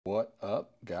What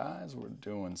up, guys? We're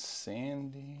doing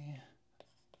Sandy,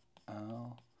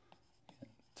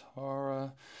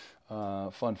 Alcantara.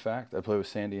 Fun fact, I played with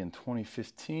Sandy in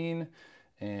 2015,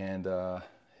 and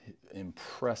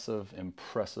impressive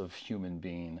human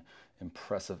being,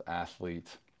 impressive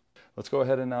athlete. Let's go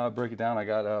ahead and break it down. I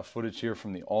got footage here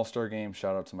from the All-Star game.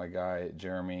 Shout out to my guy,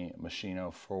 Jeremy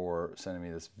Machino, for sending me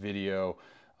this video.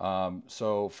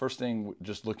 So first thing,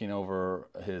 just looking over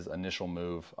his initial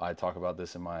move, I talk about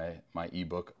this in my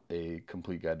ebook, A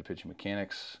Complete Guide to Pitching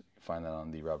Mechanics. Find that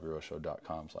on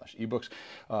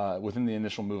therobbyroshow.com/ebooks. Within the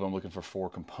initial move, I'm looking for 4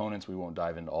 components. We won't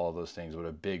dive into all of those things, but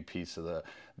a big piece of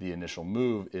the initial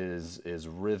move is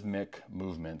rhythmic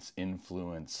movements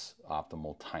influence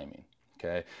optimal timing.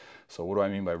 Okay, so what do I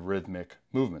mean by rhythmic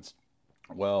movements?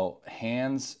 Well,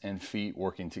 hands and feet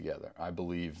working together. I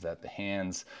believe that the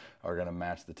hands are going to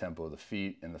match the tempo of the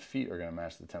feet, and the feet are going to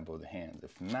match the tempo of the hands.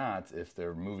 If not, if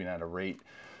they're moving at a rate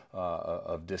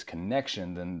of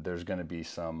disconnection, then there's going to be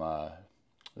some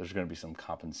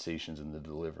compensations in the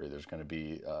delivery. There's going to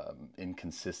be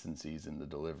inconsistencies in the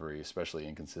delivery, especially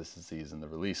inconsistencies in the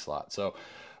release slot. So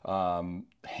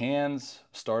hands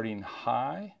starting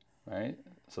high, right?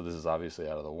 So this is obviously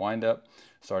out of the windup.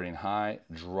 Starting high,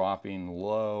 dropping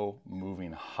low,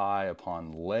 moving high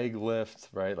upon leg lift,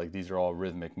 right? Like these are all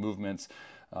rhythmic movements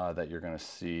that you're gonna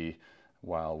see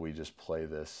while we just play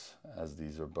this, as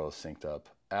these are both synced up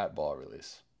at ball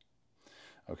release.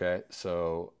 Okay,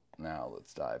 so now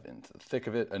let's dive into the thick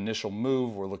of it. Initial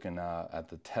move, we're looking at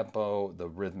the tempo, the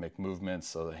rhythmic movements,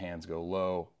 so the hands go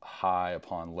low, high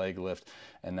upon leg lift.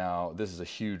 And now this is a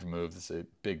huge move. This is a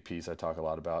big piece I talk a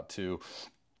lot about too.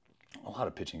 A lot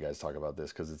of pitching guys talk about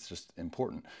this because it's just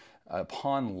important.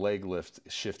 Upon leg lift,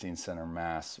 shifting center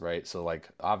mass, right? So like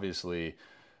obviously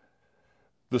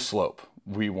the slope,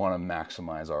 we want to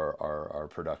maximize our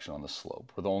production on the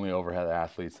slope. We're the only overhead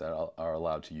athletes that are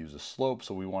allowed to use a slope,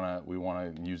 so we want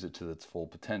to use it to its full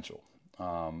potential.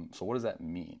 So what does that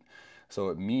mean? So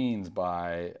it means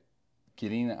by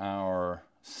getting our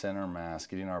center mass,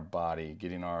 getting our body,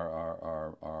 getting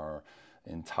our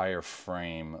entire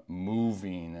frame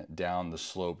moving down the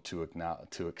slope to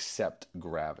accept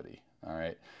gravity. All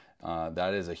right,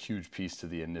 that is a huge piece to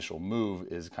the initial move,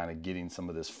 is kind of getting some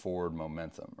of this forward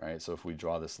momentum, right? So if we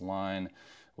draw this line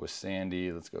with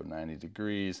Sandy, let's go 90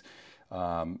 degrees.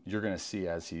 You're going to see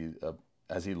as he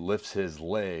lifts his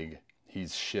leg,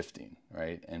 he's shifting,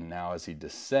 right? And now as he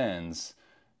descends,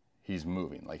 he's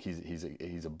moving, like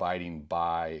he's abiding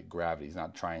by gravity. He's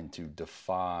not trying to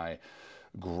defy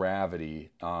gravity,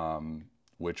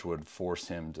 which would force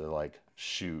him to like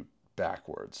shoot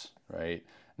backwards, right?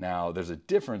 Now there's a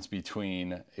difference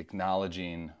between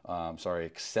accepting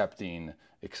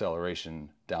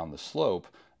acceleration down the slope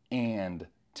and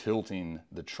tilting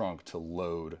the trunk to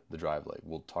load the drive leg.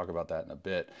 We'll talk about that in a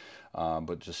bit,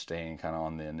 but just staying kind of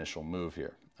on the initial move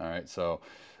here. All right, so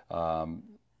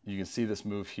you can see this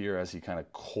move here as he kind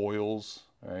of coils,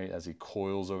 right? As he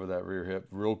coils over that rear hip,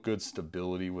 real good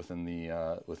stability within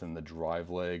the drive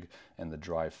leg and the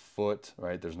drive foot,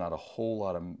 right? There's not a whole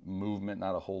lot of movement,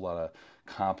 not a whole lot of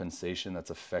compensation that's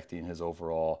affecting his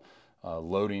overall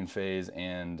loading phase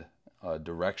and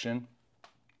direction.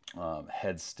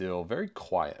 Head still, very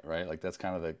quiet, right? Like that's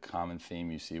kind of the common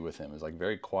theme you see with him, is like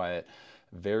very quiet,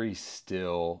 very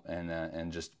still,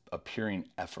 and just appearing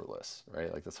effortless,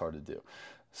 right? Like that's hard to do.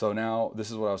 So now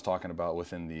this is what I was talking about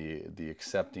within the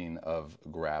accepting of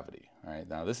gravity. Right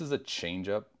now, this is a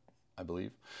changeup, I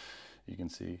believe. You can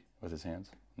see with his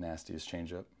hands, nastiest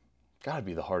changeup. Got to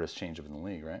be the hardest changeup in the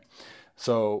league, right?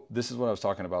 So this is what I was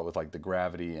talking about with like the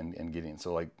gravity and getting.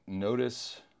 So like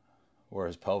notice where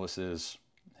his pelvis is,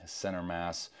 his center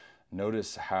mass.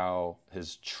 Notice how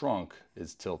his trunk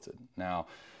is tilted. Now,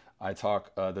 I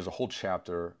talk, there's a whole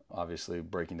chapter, obviously,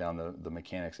 breaking down the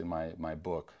mechanics in my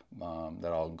book,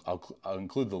 that I'll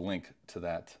include the link to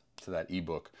that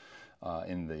ebook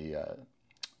in the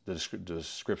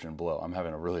description below. I'm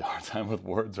having a really hard time with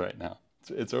words right now.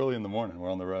 It's early in the morning.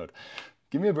 We're on the road.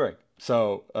 Give me a break.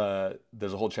 So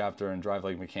there's a whole chapter in drive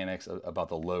leg mechanics about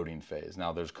the loading phase.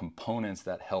 Now there's components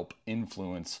that help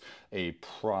influence a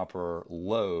proper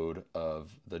load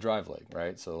of the drive leg,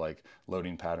 right? So like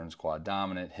loading patterns, quad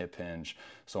dominant, hip hinge,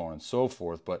 so on and so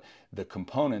forth. But the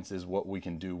components is what we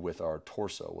can do with our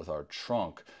torso, with our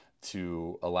trunk,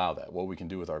 to allow that. What we can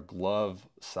do with our glove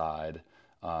side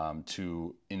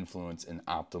to influence an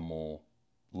optimal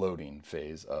loading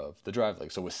phase of the drive leg.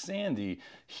 So with Sandy,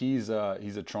 he's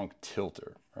a trunk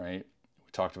tilter, right?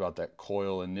 We talked about that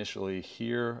coil initially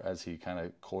here as he kind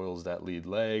of coils that lead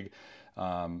leg.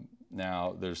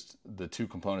 Now, there's the two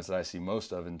components that I see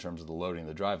most of in terms of the loading of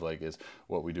the drive leg is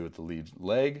what we do with the lead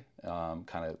leg,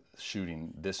 kind of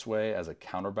shooting this way as a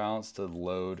counterbalance to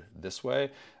load this way.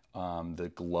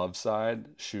 The glove side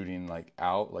shooting like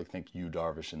out, like think Yu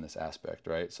Darvish in this aspect,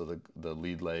 right? So the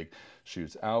lead leg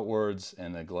shoots outwards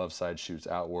and the glove side shoots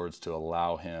outwards to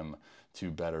allow him to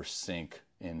better sink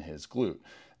in his glute.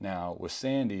 Now with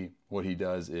Sandy, what he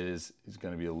does is he's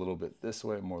going to be a little bit this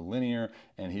way, more linear,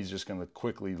 and he's just going to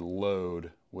quickly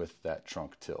load with that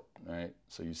trunk tilt, right?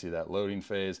 So you see that loading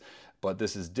phase, but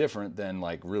this is different than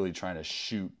like really trying to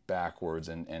shoot backwards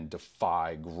and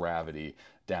defy gravity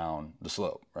down the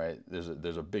slope, right?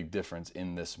 There's a big difference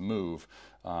in this move,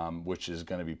 which is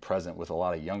going to be present with a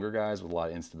lot of younger guys with a lot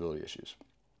of instability issues.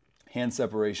 Hand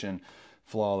separation,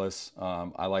 flawless.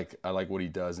 I like what he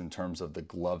does in terms of the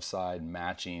glove side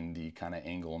matching the kind of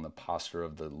angle and the posture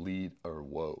of the lead, or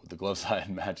the glove side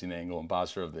matching the angle and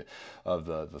posture of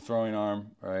the throwing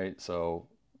arm, right? So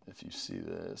if you see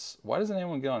this, why doesn't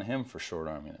anyone get on him for short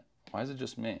arming it? Why is it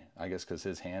just me? I guess because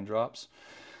his hand drops.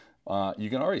 You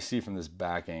can already see from this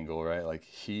back angle, right? Like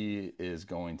he is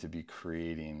going to be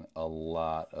creating a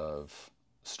lot of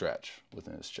stretch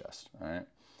within his chest, right?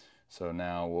 So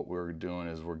now what we're doing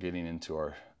is we're getting into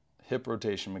our hip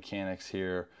rotation mechanics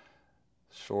here.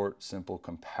 Short, simple,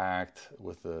 compact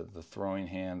with the throwing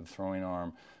hand, the throwing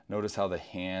arm. Notice how the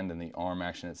hand and the arm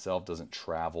action itself doesn't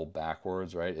travel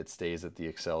backwards, right? It stays at the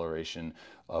acceleration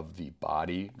of the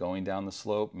body going down the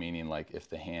slope, meaning like if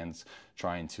the hand's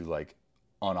trying to like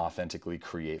unauthentically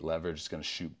create leverage, it's going to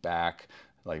shoot back.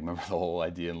 Like remember the whole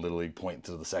idea in Little League pointing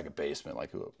to the second baseman,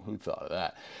 like who thought of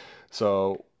that?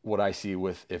 So what I see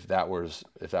with if that were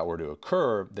to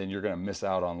occur, then you're going to miss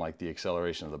out on like the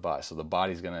acceleration of the body. So the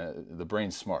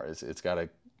brain's smart.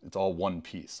 It's all one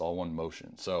piece, all one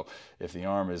motion. So if the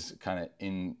arm is kind of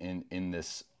in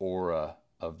this aura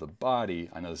of the body,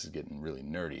 I know this is getting really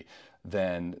nerdy,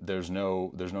 then there's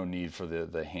no need for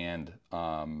the hand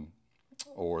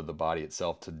or the body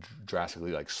itself to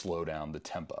drastically like slow down the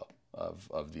tempo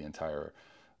of the entire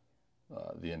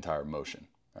motion,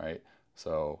 right?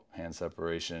 So hand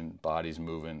separation, body's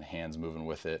moving, hands moving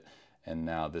with it. And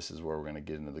now this is where we're going to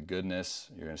get into the goodness.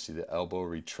 You're going to see the elbow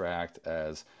retract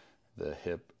as the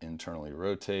hip internally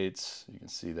rotates. You can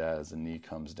see that as the knee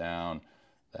comes down,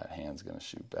 that hand's going to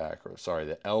shoot back. Or sorry,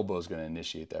 the elbow is going to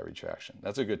initiate that retraction.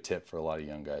 That's a good tip for a lot of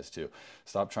young guys too.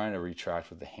 Stop trying to retract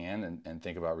with the hand and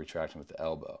think about retracting with the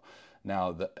elbow.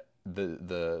 Now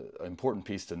the important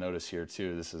piece to notice here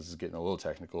too, this is getting a little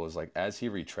technical, is like as he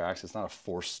retracts, it's not a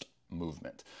forced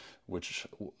movement, which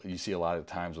you see a lot of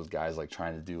times with guys like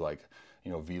trying to do like,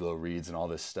 you know, velo reads and all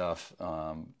this stuff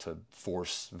to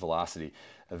force velocity.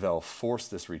 They'll force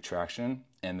this retraction,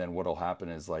 and then what'll happen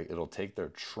is like it'll take their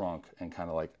trunk and kind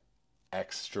of like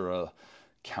extra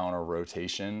counter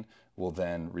rotation will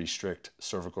then restrict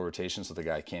cervical rotation so the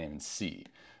guy can't even see,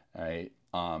 right?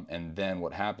 And then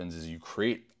what happens is you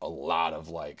create a lot of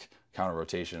like counter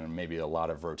rotation and maybe a lot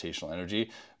of rotational energy,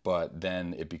 but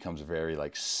then it becomes very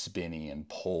like spinny and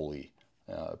pulley,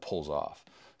 pulls off.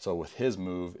 So with his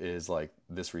move is like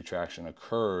this retraction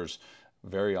occurs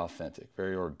very authentic,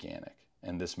 very organic.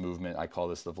 And this movement, I call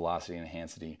this the velocity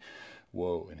enhancing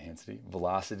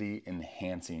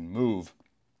move,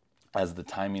 as the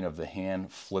timing of the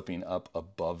hand flipping up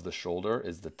above the shoulder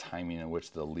is the timing in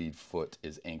which the lead foot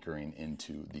is anchoring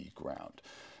into the ground.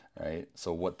 Right?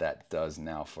 So what that does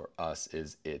now for us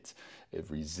is it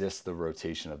resists the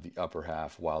rotation of the upper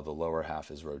half while the lower half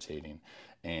is rotating,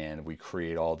 and we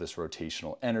create all this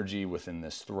rotational energy within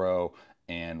this throw,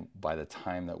 and by the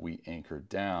time that we anchor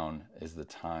down is the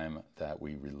time that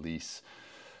we release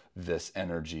this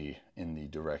energy in the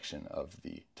direction of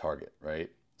the target, right?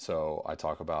 So I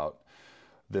talk about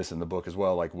this in the book as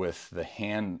well, like with the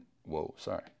hand,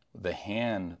 the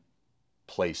hand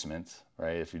placement,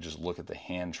 right? If you just look at the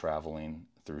hand traveling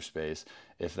through space,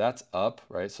 if that's up,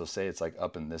 right? So say it's like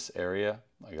up in this area,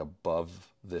 like above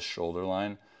this shoulder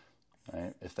line,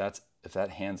 right? If that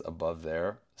hand's above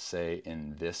there, say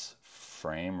in this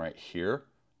frame right here,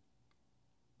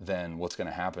 then what's going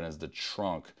to happen is the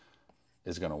trunk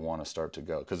is going to want to start to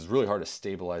go, because it's really hard to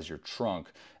stabilize your trunk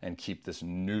and keep this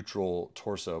neutral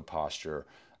torso posture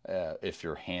if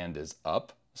your hand is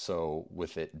up. So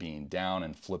with it being down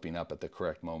and flipping up at the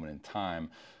correct moment in time,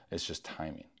 it's just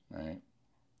timing, right?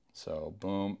 So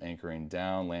boom, anchoring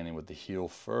down, landing with the heel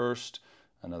first.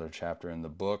 Another chapter in the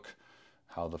book,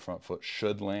 how the front foot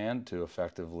should land to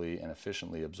effectively and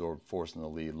efficiently absorb force in the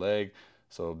lead leg.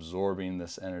 So absorbing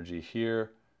this energy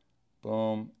here,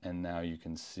 boom, and now you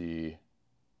can see,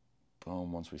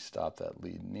 boom, once we stop that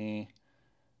lead knee,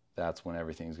 that's when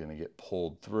everything's going to get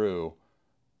pulled through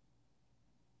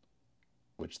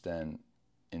which then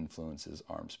influences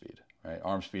arm speed, right?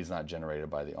 Arm speed is not generated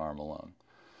by the arm alone.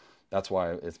 That's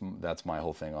why that's my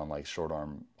whole thing on like short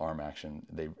arm action.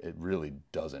 It really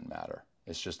doesn't matter.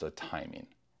 It's just a timing.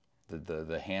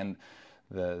 The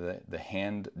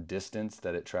hand distance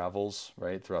that it travels,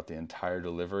 right, throughout the entire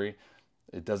delivery,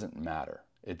 it doesn't matter.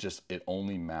 It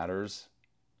only matters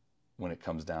when it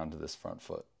comes down to this front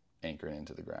foot anchoring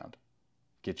into the ground.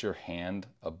 Get your hand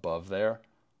above there,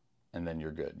 and then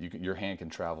you're good. Your hand can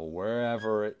travel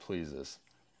wherever it pleases,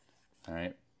 all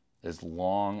right, as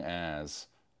long as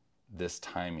this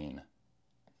timing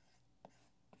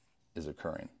is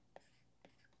occurring.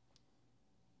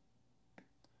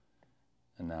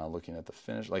 And now looking at the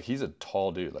finish, like he's a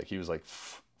tall dude. Like he was like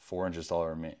 4 inches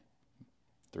taller than me,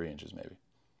 3 inches maybe.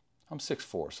 I'm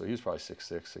 6'4", so he was probably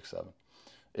 6'6", 6'7".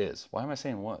 Is. Why am I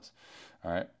saying was?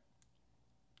 All right.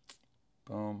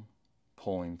 Boom.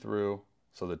 Pulling through.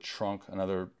 So the trunk,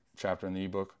 another chapter in the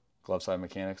ebook, glove side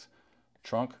mechanics.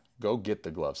 Trunk, go get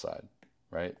the glove side,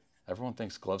 right? Everyone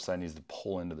thinks glove side needs to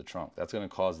pull into the trunk. That's going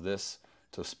to cause this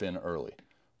to spin early.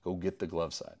 Go get the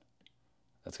glove side.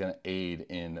 That's going to aid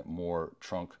in more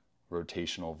trunk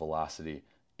rotational velocity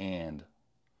and,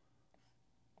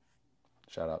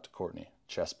 shout out to Courtney,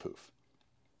 chest poof.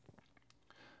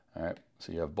 All right,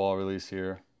 so you have ball release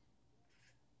here.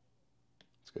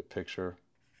 Let's get a picture.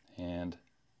 Hand.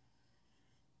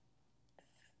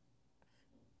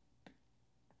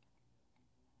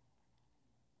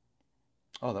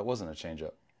 Oh, that wasn't a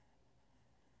changeup.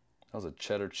 That was a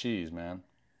cheddar cheese, man.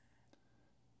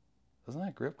 Doesn't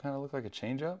that grip kind of look like a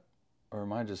changeup? Or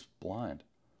am I just blind?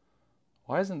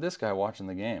 Why isn't this guy watching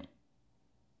the game?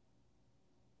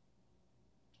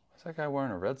 Why's that guy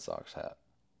wearing a Red Sox hat?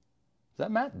 Is that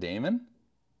Matt Damon?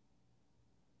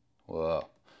 Whoa.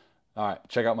 All right,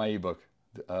 check out my ebook,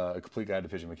 A Complete Guide to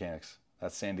Pitching Mechanics.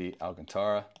 That's Sandy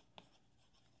Alcantara,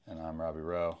 and I'm Robby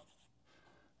Rowe,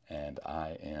 and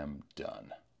I am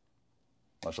done.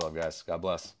 Much love, guys. God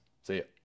bless. See ya.